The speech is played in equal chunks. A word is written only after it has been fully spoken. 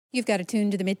You've got to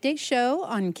tune to the Midday Show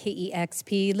on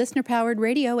KEXP, listener-powered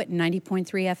radio at 90.3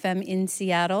 FM in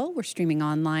Seattle. We're streaming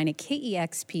online at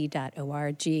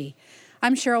kexp.org.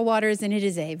 I'm Cheryl Waters, and it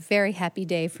is a very happy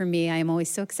day for me. I am always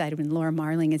so excited when Laura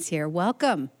Marling is here.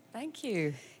 Welcome. Thank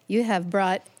you. You have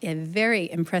brought a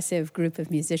very impressive group of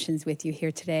musicians with you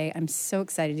here today. I'm so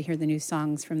excited to hear the new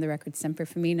songs from the record Semper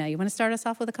Femina. You want to start us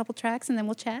off with a couple tracks, and then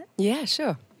we'll chat? Yeah,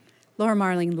 sure. Laura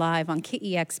Marling live on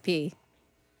KEXP.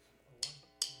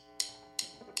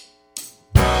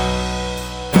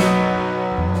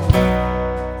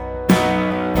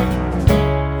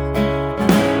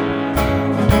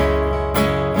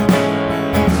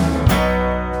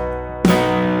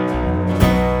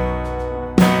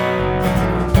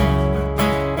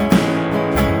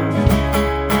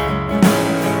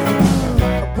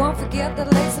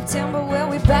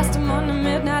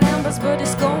 But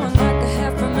it's going like a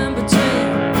half-remembered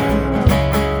dream.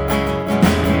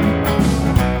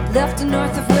 Left and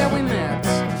north of where we met,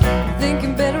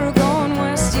 thinking better of going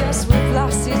west. Yes, we've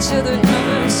lost each other in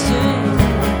the stream.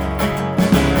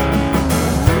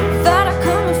 Thought I'd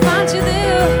come and find you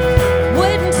there,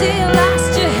 wait until you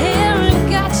lost your hair and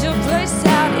got your place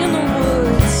out in the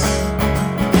woods.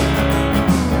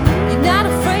 You're not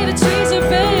afraid of trees or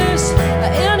bears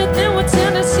or anything with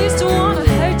tendencies to want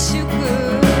to hurt you good.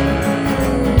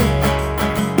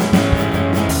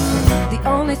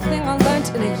 Only thing I learned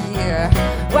in a year,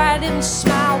 why I didn't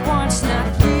smile once, not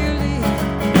really.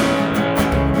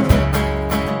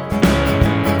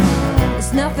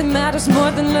 It's nothing matters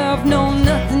more than love, no,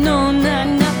 nothing, no, not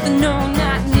nothing, no,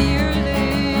 not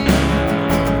nearly.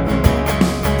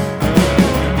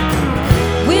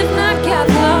 We've not got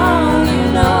long,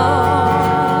 you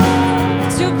know,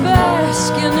 to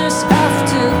bask in this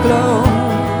afterglow.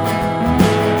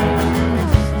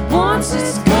 Once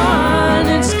it's gone,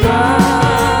 it's gone.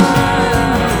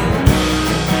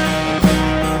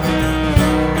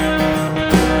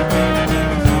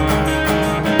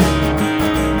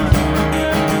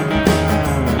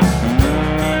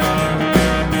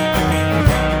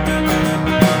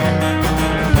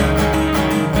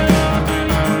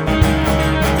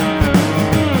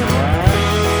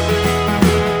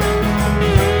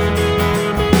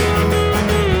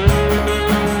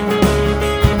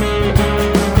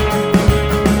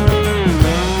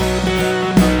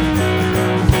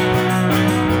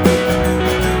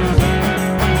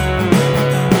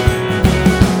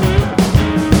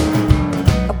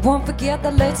 The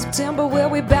late September where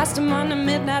we basked among the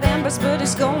midnight embers, but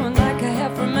it's going like a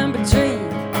half-remembered dream.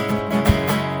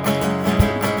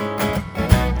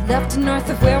 Left and north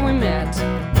of where we met,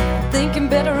 thinking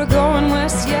better of going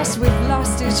west. Yes, we've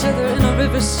lost each other in a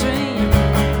river stream.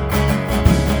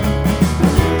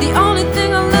 The only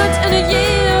thing I learned in a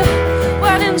year,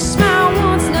 well, I didn't smile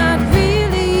once, not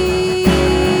really.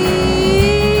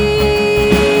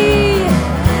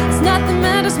 It's nothing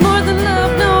matters more than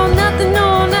love, no, nothing,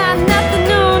 no, not nothing,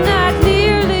 no, not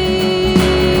nearly.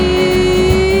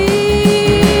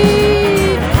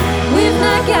 We've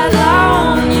not got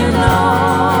long, you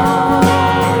know,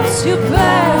 to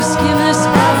bask in this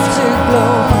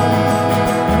afterglow.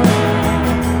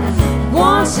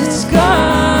 Once it's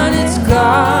gone, it's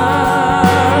gone.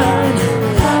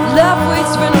 Love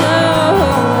waits for no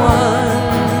one.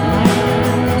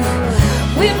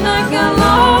 We've not got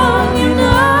long, you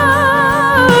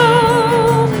know,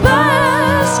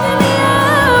 bask in the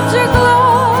afterglow.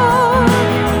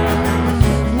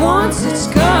 Once it's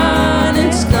gone,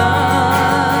 it's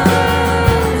gone.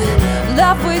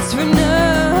 Love waits for no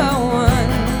one.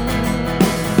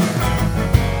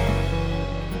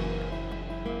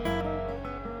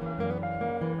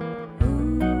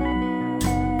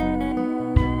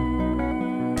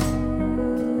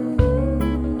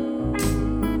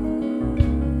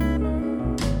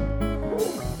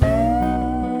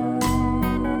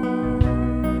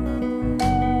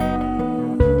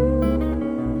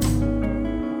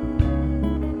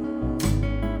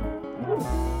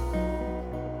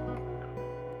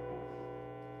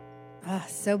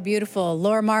 So beautiful.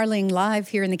 Laura Marling live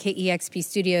here in the KEXP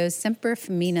studios. Semper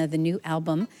Femina, the new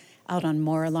album out on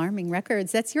More Alarming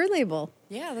Records. That's your label.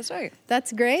 Yeah, that's right.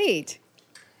 That's great.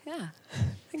 Yeah,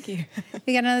 thank you.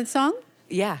 You got another song?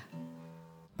 Yeah.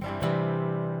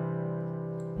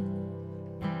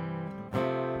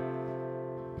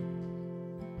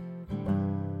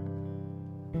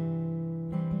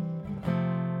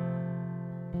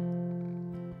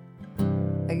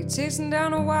 Are you chasing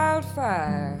down a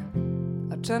wildfire,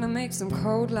 or trying to make some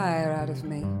cold liar out of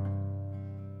me?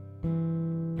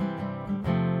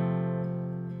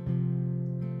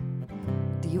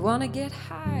 Do you want to get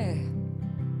high?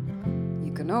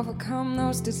 You can and overcome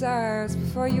those desires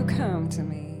before you come to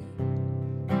me.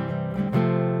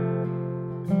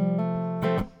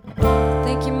 I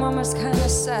think your mama's kinda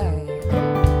sad,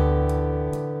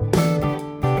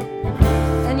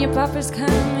 and your papa's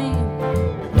kinda mean.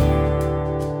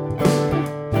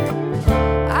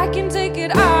 I can take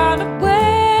it all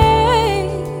away,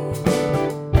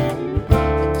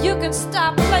 and you can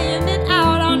stop playing it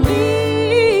out on me.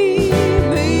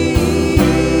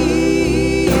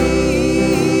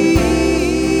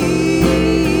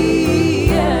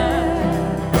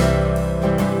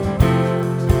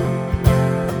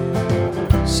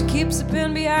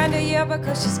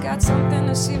 Because she's got something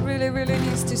that she really, really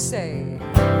needs to say.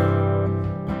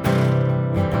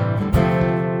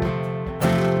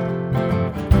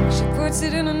 She puts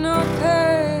it in a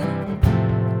notepad.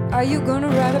 Are you gonna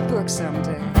write a book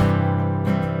someday?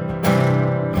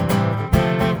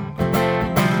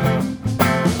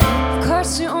 Of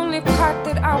course, the only part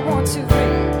that I want to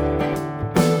read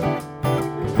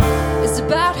is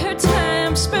about her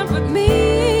time spent with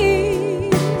me.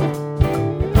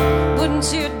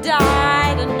 Wouldn't you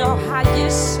die to know how you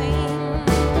sing?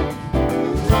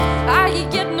 Are you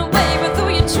getting away with who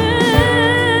you're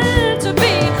trying to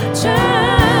be? Trying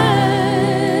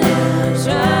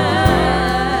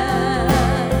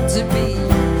to be.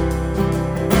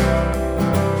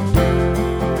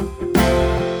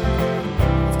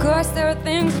 Of course, there are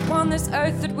things upon this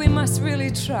earth that we must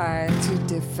really try to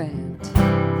defend.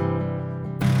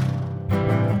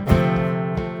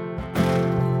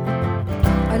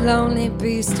 A lonely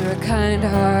beast or a kind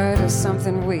heart or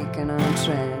something weak and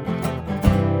untrained.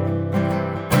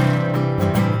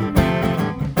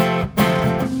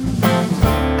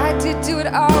 I did do it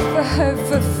all for her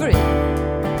for free.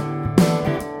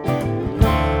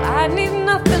 I need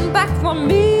nothing back from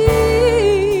me.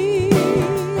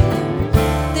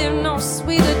 There's no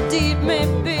sweeter deed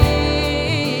maybe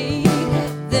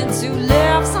than to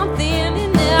love something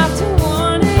enough to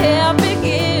want to help me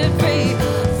get free.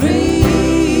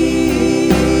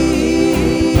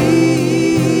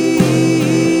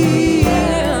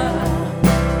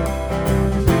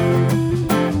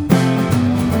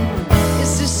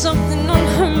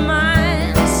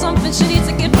 She needs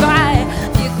to get by.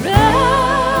 Do you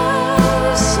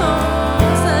cry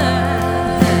sometimes?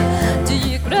 Do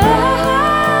you cry?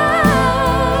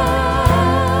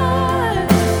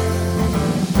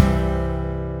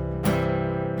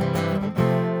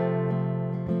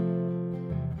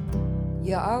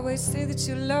 You always say that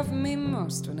you love me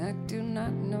most when I do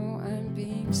not know I'm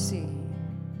being seen.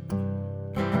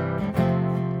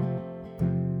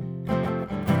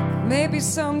 Maybe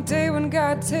someday when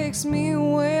God takes me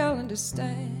away, I'll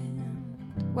understand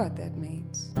what that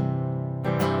means.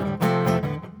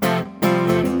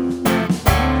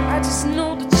 I just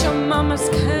know that your mama's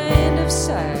kind of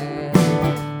sad.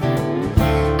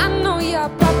 I know your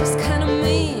papa's kind of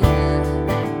mean.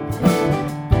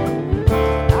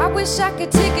 I wish I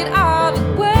could take it all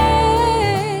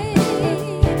away,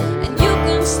 and you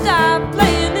can stop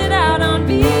playing it out on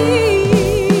me.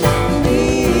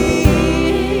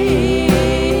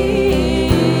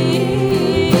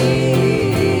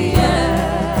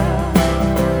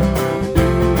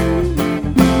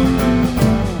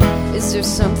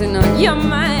 Something on your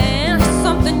mind,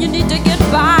 something you need to get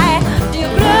by. Do you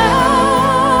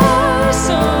cry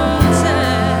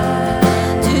sometimes?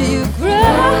 Do you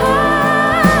cry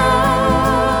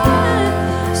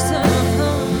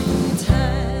sometimes?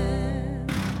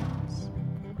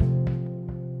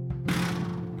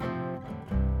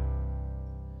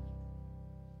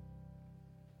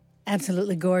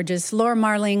 Absolutely gorgeous. Laura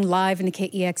Marling live in the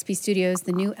KEXP studios,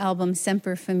 the new album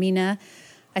Semper Femina.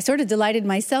 I sort of delighted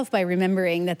myself by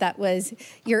remembering that that was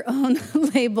your own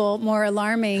label, More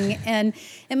Alarming. And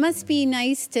it must be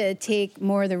nice to take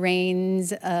more of the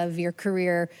reins of your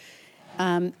career.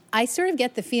 I sort of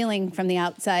get the feeling from the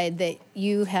outside that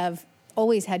you have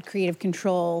always had creative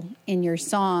control in your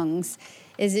songs.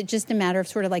 Is it just a matter of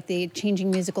sort of like the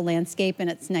changing musical landscape and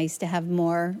it's nice to have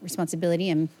more responsibility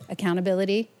and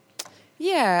accountability?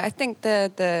 Yeah, I think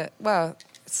well,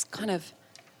 it's kind of...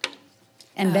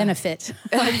 And benefit,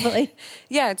 hopefully.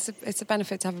 Yeah, it's a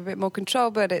benefit to have a bit more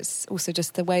control, but it's also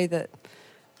just the way that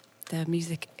the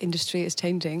music industry is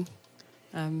changing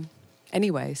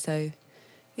anyway. So,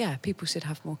 yeah, people should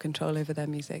have more control over their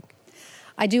music.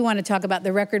 I do want to talk about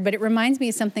the record, but it reminds me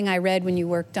of something I read when you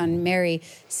worked on Mary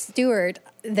Stewart,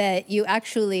 that you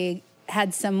actually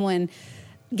had someone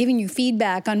giving you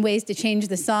feedback on ways to change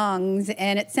the songs,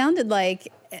 and it sounded like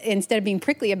instead of being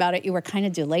prickly about it, you were kind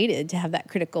of delighted to have that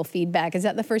critical feedback. Is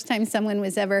that the first time someone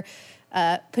was ever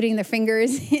putting their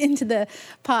fingers into the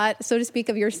pot, so to speak,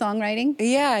 of your songwriting?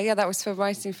 Yeah, that was for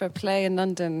writing for a play in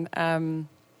London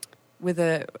with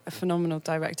a phenomenal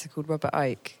director called Robert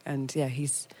Icke. And yeah,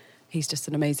 he's just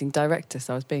an amazing director,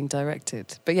 so I was being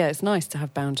directed. But yeah, it's nice to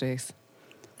have boundaries.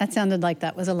 That sounded like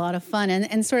that was a lot of fun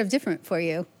and sort of different for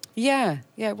you. Yeah,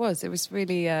 it was. It was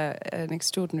really an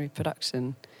extraordinary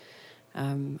production,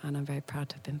 and I'm very proud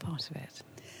to have been part of it.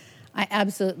 I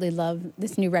absolutely love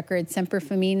this new record, Semper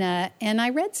Femina, and I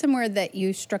read somewhere that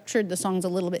you structured the songs a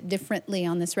little bit differently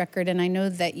on this record, and I know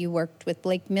that you worked with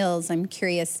Blake Mills. I'm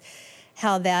curious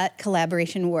how that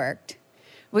collaboration worked.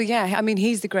 Well, yeah, I mean,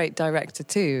 he's the great director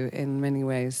too, in many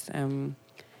ways, or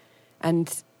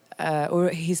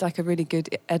he's like a really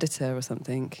good editor or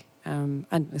something. And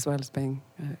as well as being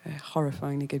a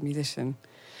horrifyingly good musician.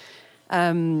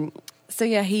 So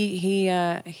yeah,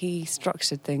 he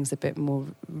structured things a bit more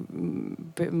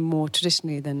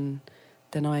traditionally than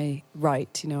I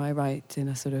write. You know, I write in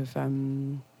a sort of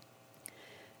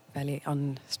fairly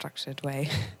unstructured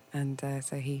way, and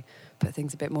so he put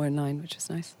things a bit more in line, which was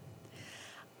nice.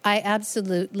 I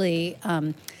absolutely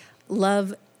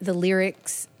love the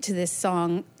lyrics to the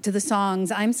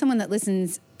songs. I'm someone that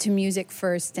listens to music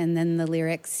first and then the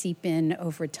lyrics seep in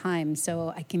over time,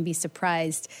 so I can be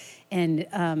surprised. And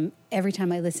every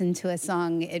time I listen to a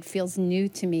song, it feels new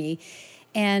to me.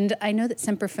 And I know that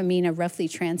Semper Femina roughly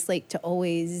translate to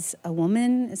always a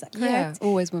woman. Is that correct? Yeah,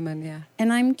 always woman, yeah.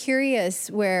 And I'm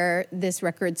curious where this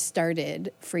record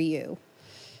started for you.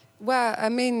 Well, I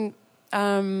mean,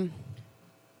 I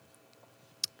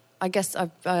guess from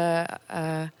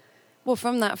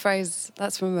that phrase,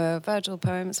 that's from Virgil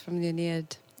poems from the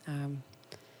Aeneid,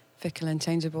 fickle and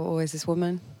changeable, always this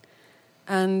woman.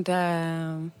 And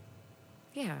I'm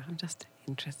just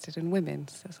interested in women.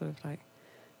 So sort of like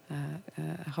a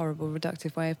horrible,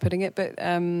 reductive way of putting it. But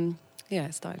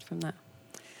it started from that.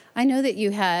 I know that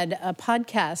you had a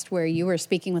podcast where you were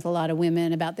speaking with a lot of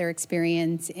women about their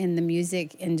experience in the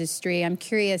music industry. I'm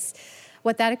curious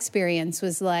what that experience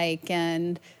was like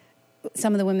and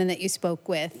some of the women that you spoke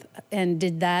with, and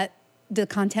did the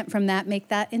content from that make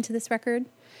that into this record?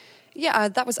 Yeah,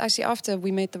 that was actually after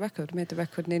we made the record. We made the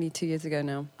record nearly 2 years ago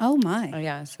now. Oh my!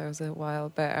 Yeah, so it was a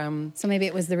while, but so maybe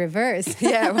it was the reverse.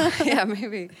 yeah,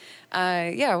 maybe.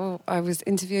 Well, I was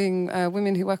interviewing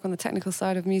women who work on the technical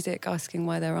side of music, asking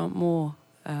why there aren't more.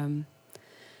 And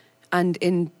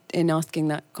in asking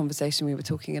that conversation, we were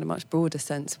talking in a much broader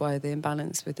sense why the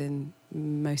imbalance within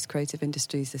most creative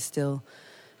industries is still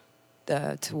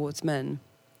towards men,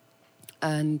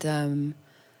 and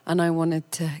I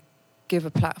wanted to give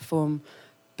a platform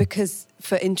because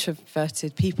for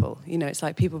introverted people, you know, it's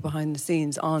like people behind the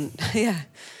scenes aren't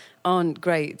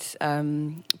great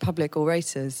public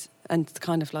orators, and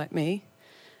kind of like me,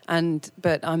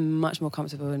 but I'm much more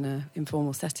comfortable in an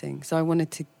informal setting. So I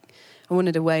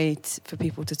wanted a way for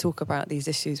people to talk about these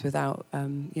issues without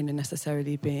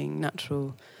necessarily being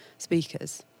natural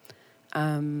speakers.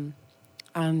 So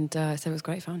it was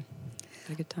great fun.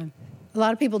 Had a good time. A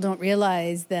lot of people don't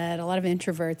realize that a lot of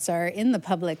introverts are in the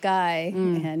public eye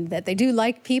and that they do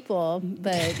like people,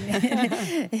 but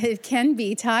it can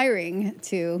be tiring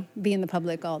to be in the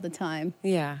public all the time.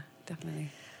 Yeah, definitely.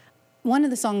 One of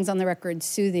the songs on the record,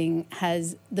 Soothing,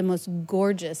 has the most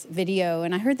gorgeous video,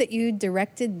 and I heard that you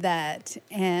directed that,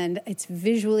 and it's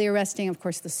visually arresting. Of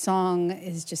course, the song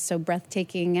is just so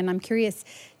breathtaking, and I'm curious,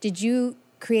 did you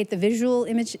create the visual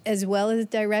image as well as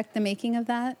direct the making of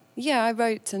that? Yeah, I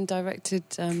wrote and directed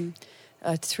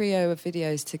a trio of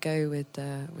videos to go with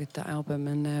the album,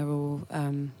 and they're all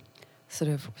sort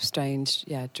of strange,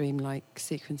 dreamlike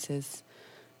sequences.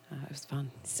 It was fun.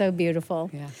 So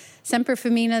beautiful. Yeah. Semper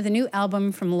Femina, the new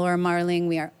album from Laura Marling.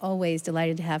 We are always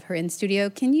delighted to have her in studio.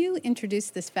 Can you introduce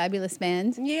this fabulous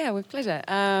band? Yeah, with pleasure.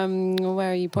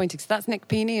 Where are you pointing? So that's Nick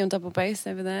Peeney on double bass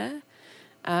over there.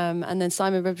 And then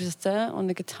Simon Register on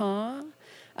the guitar.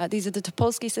 These are the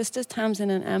Topolsky sisters, Tamsin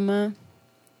and Emma.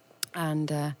 And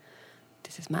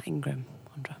this is Matt Ingram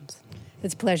on drums.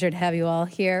 It's a pleasure to have you all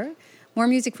here. More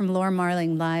music from Laura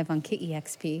Marling live on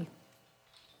KEXP.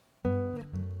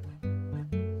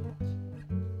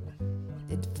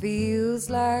 It feels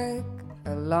like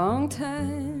a long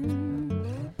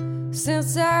time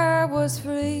since I was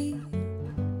free.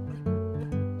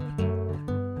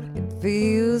 It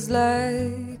feels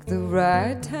like the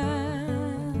right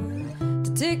time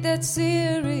to take that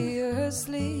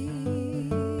seriously.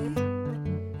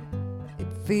 It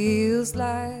feels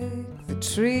like the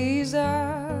trees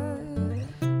are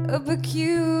a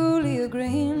peculiar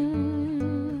green.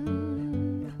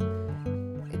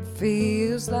 It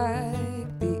feels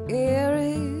like the air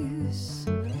is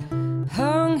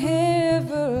hung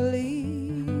heavily.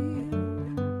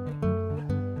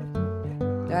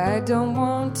 don't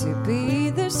want to be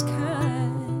this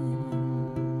kind.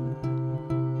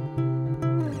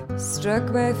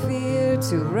 Struck by fear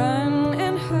to run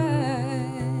and hide.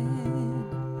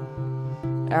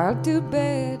 I'll do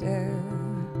better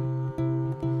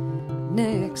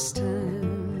next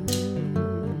time.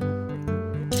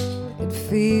 It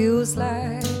feels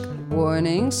like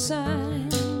warning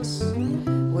signs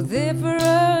were there for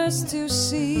us to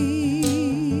see.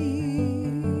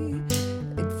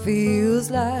 It feels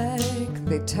like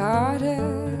they taught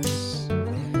us,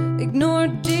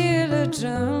 ignored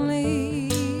diligently.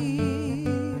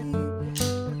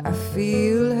 I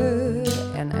feel her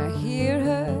and I hear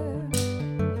her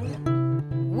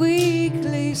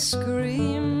weakly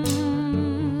scream.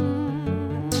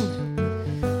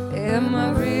 Am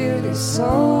I really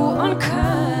so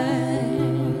unkind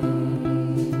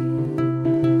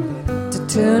to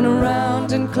turn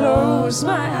around and close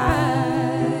my eyes?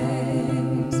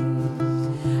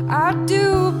 I'll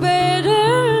do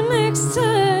better next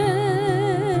time.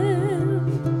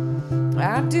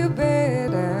 I'll do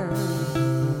better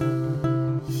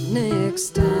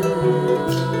next time.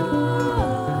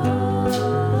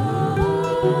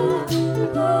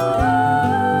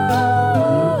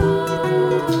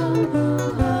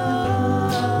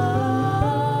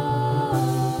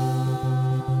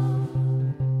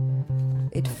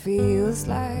 It feels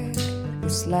like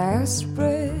this last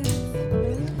breath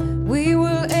we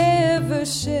will ever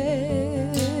share.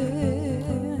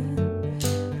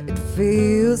 It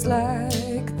feels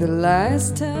like the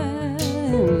last time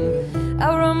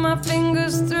I run my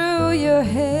fingers through your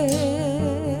hair.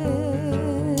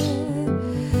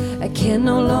 I can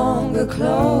no longer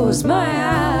close my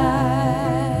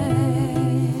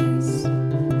eyes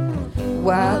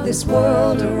while this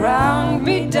world around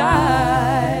me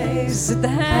dies at the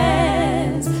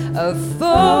hands of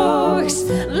folks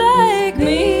like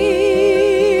me.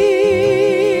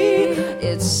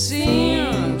 It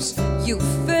seems you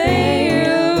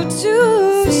fail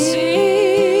to see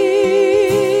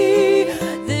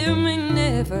there may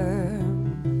never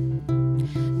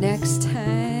next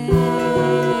time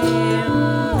be.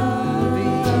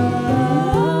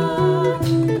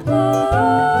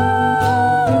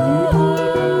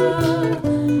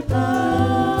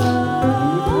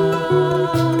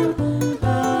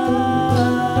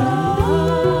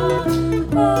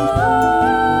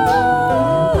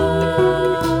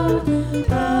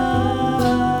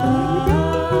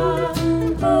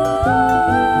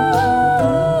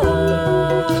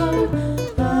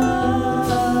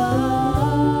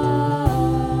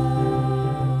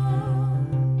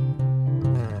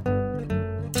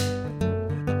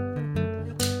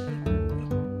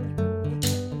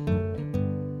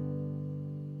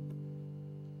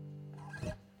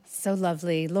 So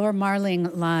lovely. Laura Marling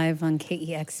live on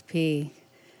KEXP.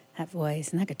 That voice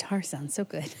and that guitar sounds so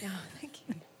good. Yeah, thank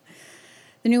you.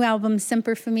 The new album,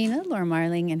 Semper Femina, Laura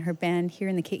Marling and her band here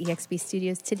in the KEXP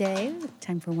studios today.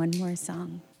 Time for one more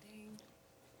song.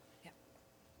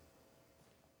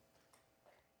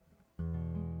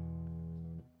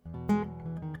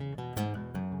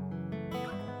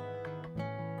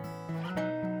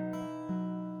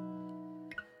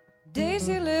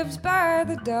 Daisy lives by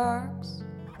the docks,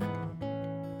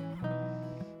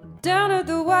 down at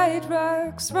the White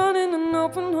Rocks, running an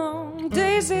open home.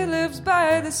 Daisy lives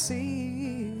by the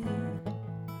sea.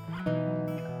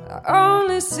 I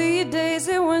only see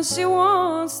Daisy when she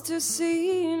wants to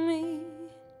see me.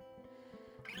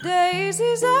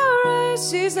 Daisy's alright,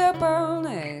 she's up all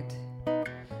night,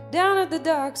 down at the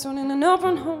docks, running an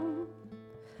open home.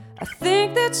 I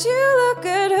think that you look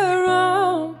at her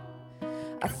wrong.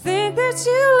 I think that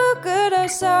you look at her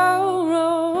so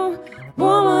wrong.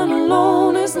 Woman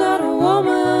alone is not a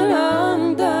woman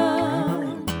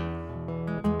undone.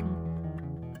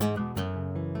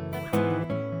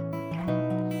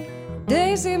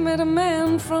 Daisy met a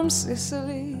man from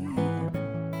Sicily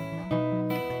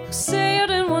who sailed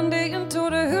in one day and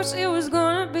told her who she was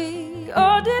gonna be.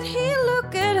 Or did he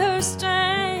look at her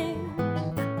strange?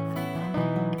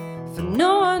 For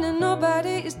no one and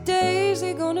nobody is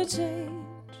Daisy gonna change.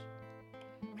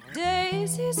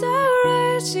 Daisy's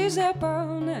alright, she's up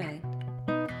all night,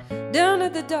 down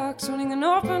at the docks, running an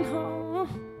open home.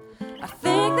 I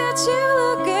think that you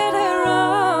look at her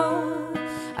wrong.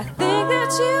 I think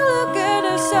that you look at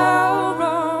her so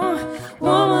wrong.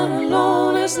 Woman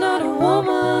alone is not a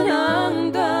woman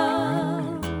undone.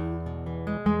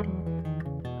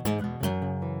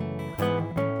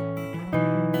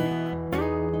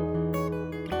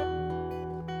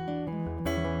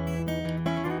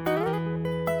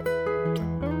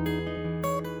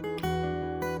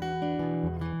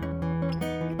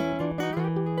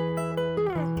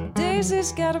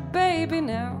 Daisy's got a baby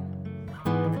now.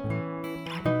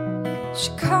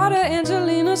 She caught her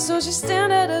Angelina, so she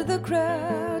stand out of the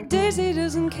crowd. Daisy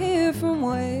doesn't care from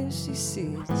where she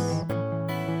sits.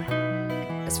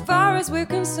 As far as we're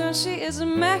concerned, she is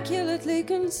immaculately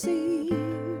conceived.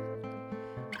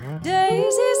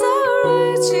 Daisy's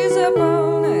alright, she's up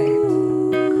all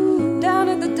night, down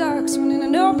at the docks, running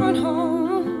an open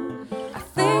home. I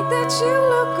think that you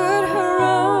look good, her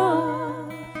own.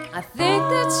 I think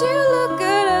that you look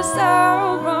good, us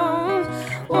all wrong.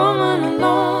 Woman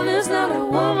alone is not a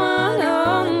woman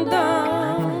undone.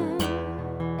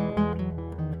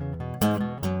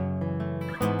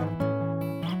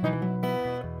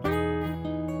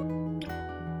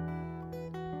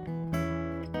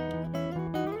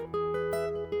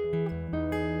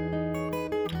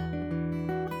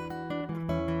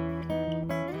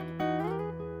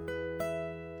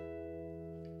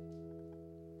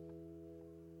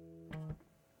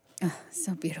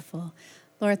 So beautiful.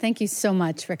 Laura, thank you so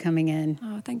much for coming in.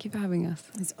 Oh, thank you for having us.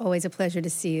 It's always a pleasure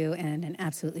to see you, and an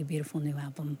absolutely beautiful new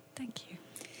album. Thank you.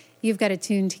 You've got it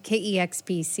tuned to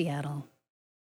KEXP Seattle.